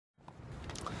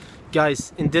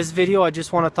Guys, in this video I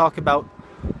just want to talk about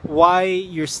why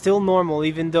you're still normal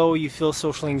even though you feel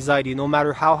social anxiety. No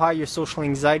matter how high your social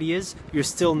anxiety is, you're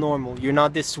still normal. You're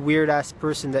not this weird ass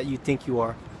person that you think you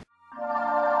are.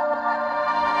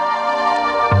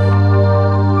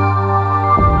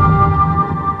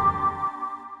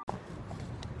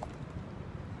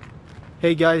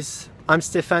 Hey guys, I'm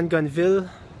Stéphane Gonville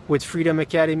with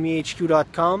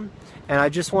freedomacademyhq.com, and I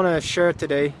just want to share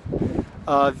today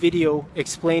a video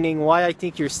explaining why I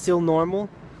think you're still normal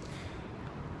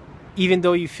even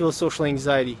though you feel social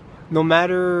anxiety. No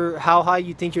matter how high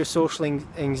you think your social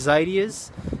anxiety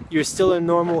is, you're still a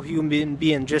normal human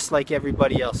being just like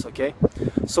everybody else, okay?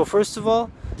 So first of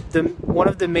all, one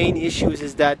of the main issues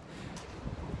is that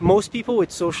most people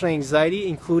with social anxiety,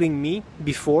 including me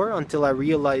before, until I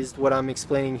realized what I'm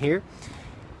explaining here,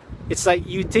 it's like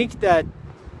you think that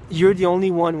you're the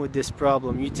only one with this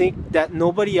problem. You think that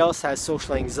nobody else has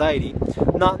social anxiety,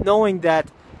 not knowing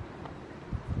that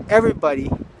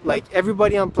everybody, like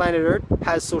everybody on planet Earth,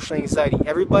 has social anxiety.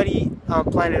 Everybody on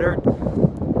planet Earth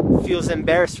feels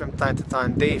embarrassed from time to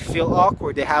time. They feel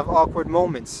awkward. They have awkward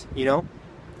moments, you know?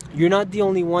 You're not the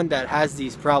only one that has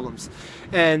these problems.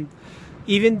 And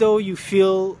even though you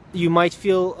might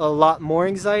feel a lot more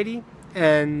anxiety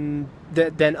than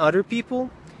other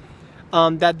people,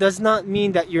 that does not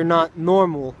mean that you're not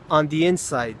normal on the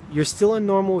inside. You're still a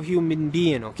normal human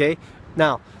being, okay?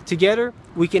 Now, together,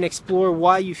 we can explore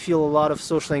why you feel a lot of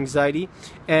social anxiety,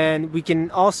 and we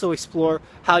can also explore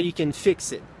how you can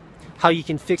fix it. How you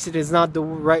can fix it is not the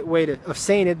right way of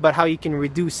saying it, but how you can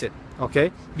reduce it,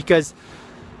 okay? Because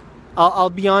I'll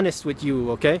be honest with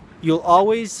you, okay? You'll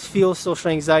always feel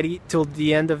social anxiety till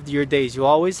the end of your days. You'll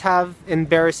always have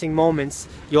embarrassing moments.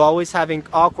 You'll always have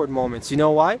awkward moments. You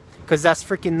know why? Because that's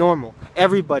freaking normal.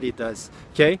 Everybody does,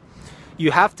 okay?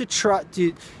 You have to try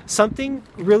to... Something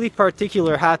really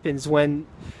particular happens when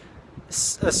a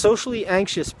socially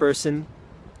anxious person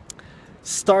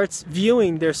starts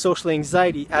viewing their social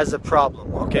anxiety as a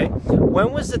problem, okay?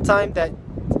 When was the time that,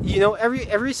 you know,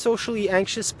 every socially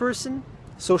anxious person,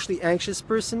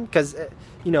 because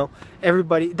you know,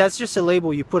 everybody, that's just a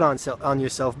label you put on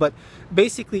yourself, but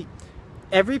basically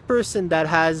every person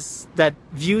that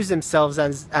views themselves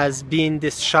as being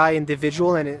this shy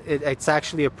individual and it's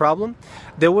actually a problem,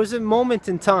 there was a moment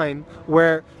in time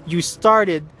where you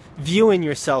started viewing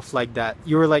yourself like that.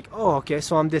 You were like, oh, okay,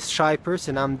 so I'm this shy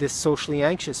person, I'm this socially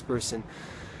anxious person,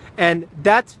 and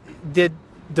that did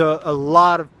a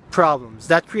lot of problems.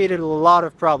 That created a lot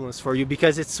of problems for you,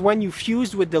 because it's when you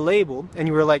fused with the label and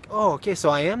you were like, oh, okay, so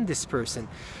I am this person,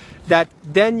 that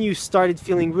then you started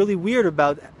feeling really weird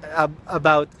about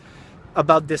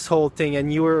this whole thing,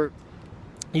 and you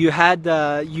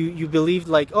believed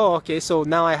like, oh, okay, so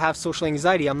now I have social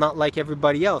anxiety. I'm not like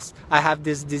everybody else. I have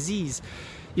this disease.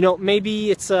 You know,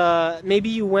 maybe it's maybe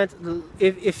you went,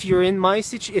 if you're in my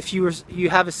if you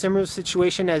have a similar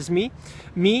situation as me.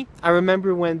 I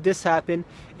remember when this happened,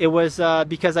 it was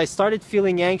because I started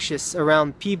feeling anxious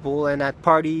around people and at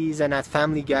parties and at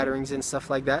family gatherings and stuff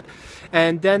like that.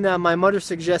 And then my mother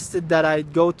suggested that I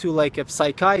go to like a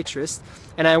psychiatrist,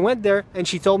 and I went there and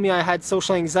she told me I had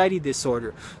social anxiety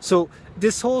disorder. So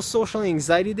this whole social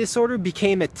anxiety disorder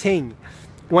became a thing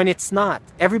when it's not.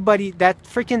 Everybody, that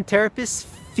freaking therapist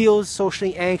feels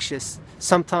socially anxious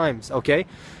sometimes, okay?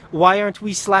 Why aren't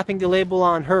we slapping the label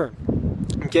on her?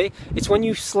 Okay, it's when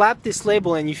you slap this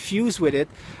label and you fuse with it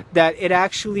that it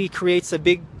actually creates a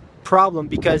big problem,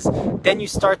 because then you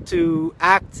start to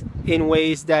act in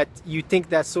ways that you think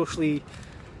that social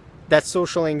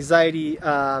anxiety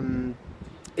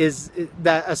is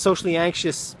that a socially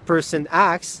anxious person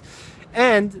acts.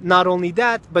 And not only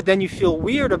that, but then you feel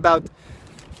weird about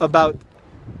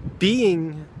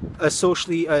being a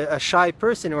shy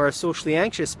person or a socially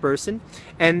anxious person,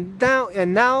 and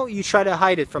now you try to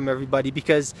hide it from everybody,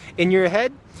 because in your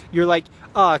head you're like,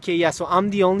 oh, okay, yeah, so I'm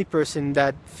the only person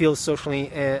that feels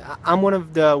socially I'm one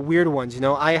of the weird ones, you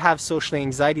know, I have social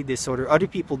anxiety disorder. Other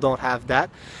people don't have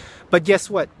that. But guess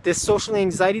what? This social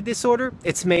anxiety disorder,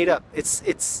 it's made up.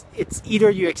 It's either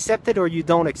you accept it or you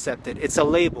don't accept it. It's a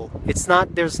label. It's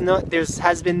not. There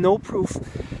has been no proof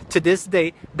to this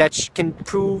day that can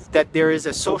prove that there is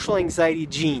a social anxiety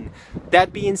gene.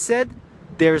 That being said,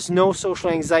 there's no social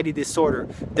anxiety disorder.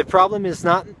 The problem is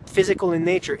not physical in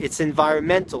nature. It's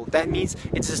environmental. That means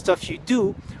it's the stuff you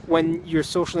do when your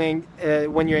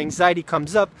when your anxiety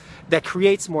comes up that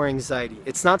creates more anxiety.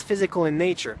 It's not physical in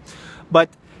nature, but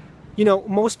you know,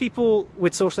 most people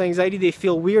with social anxiety, they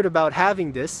feel weird about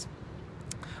having this,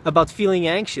 about feeling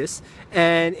anxious,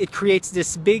 and it creates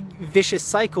this big vicious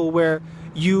cycle where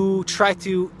you try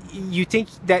to you think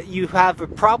that you have a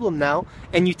problem now,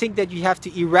 and you think that you have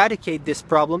to eradicate this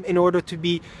problem in order to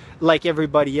be like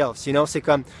everybody else, you know? C'est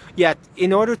comme, yeah,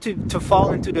 in order to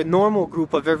fall into the normal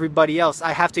group of everybody else,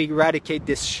 I have to eradicate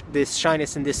this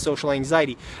shyness and this social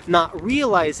anxiety, not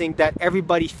realizing that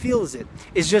everybody feels it.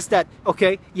 It's just that,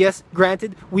 okay, yes,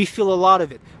 granted, we feel a lot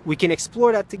of it. We can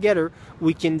explore that together.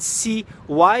 We can see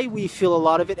why we feel a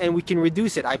lot of it, and we can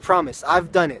reduce it. I promise.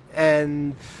 I've done it,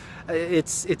 and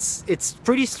it's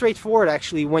pretty straightforward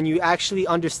actually. When you actually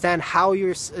understand how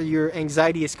your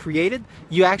anxiety is created,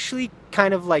 you actually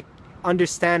kind of like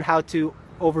understand how to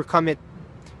overcome it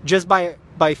just by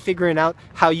figuring out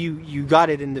how you got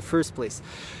it in the first place.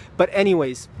 But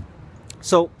anyways,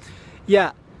 so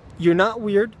yeah, you're not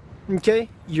weird, okay?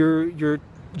 You're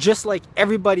just like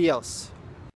everybody else.